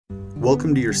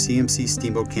Welcome to your CMC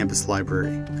Steamboat Campus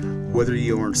Library. Whether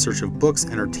you are in search of books,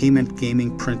 entertainment,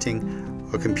 gaming, printing,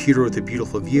 a computer with a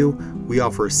beautiful view, we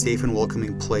offer a safe and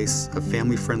welcoming place, a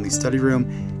family-friendly study room,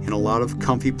 and a lot of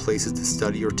comfy places to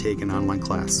study or take an online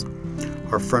class.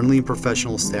 Our friendly and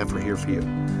professional staff are here for you.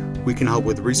 We can help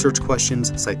with research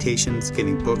questions, citations,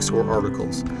 getting books or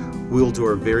articles. We will do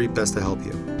our very best to help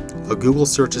you. A Google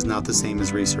search is not the same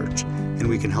as research, and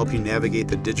we can help you navigate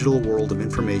the digital world of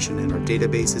information in our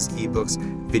databases, ebooks,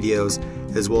 videos,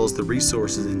 as well as the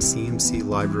resources in CMC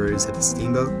libraries at the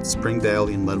Steamboat, Spring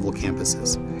Valley, and Leadville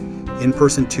campuses.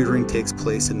 In-person tutoring takes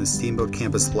place in the Steamboat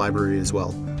Campus Library as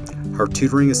well. Our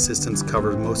tutoring assistants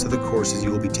cover most of the courses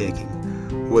you will be taking.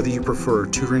 Whether you prefer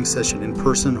a tutoring session in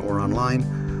person or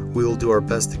online, we will do our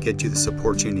best to get you the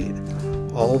support you need.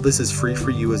 All of this is free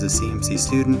for you as a CMC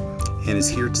student and is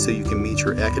here so you can meet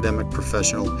your academic,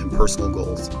 professional, and personal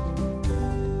goals.